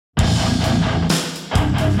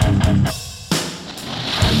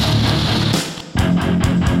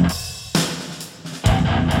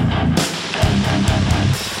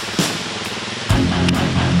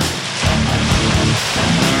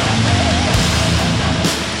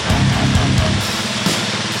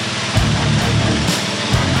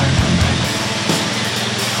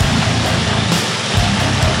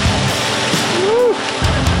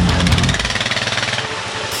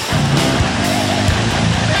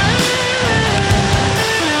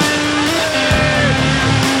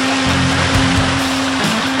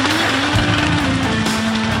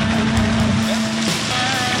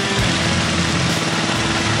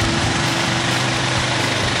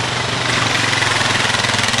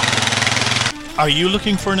Are you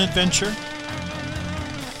looking for an adventure?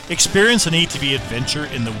 Experience an ATV adventure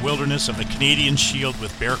in the wilderness of the Canadian Shield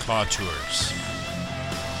with Bear Claw Tours.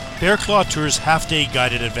 Bear Claw Tours half-day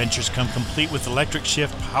guided adventures come complete with electric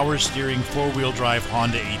shift, power steering, four-wheel drive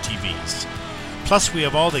Honda ATVs. Plus we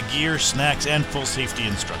have all the gear, snacks, and full safety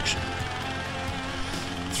instruction.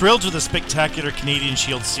 Thrilled with the spectacular Canadian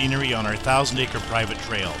Shield scenery on our 1,000-acre private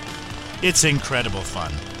trail. It's incredible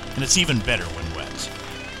fun, and it's even better when wet.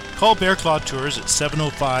 Call Bear Claw Tours at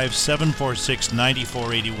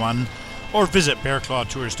 705-746-9481 or visit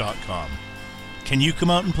bearclawtours.com. Can you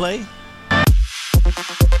come out and play?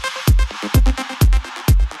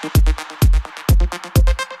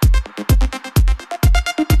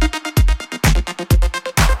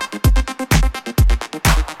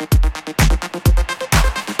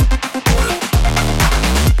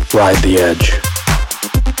 Ride the edge.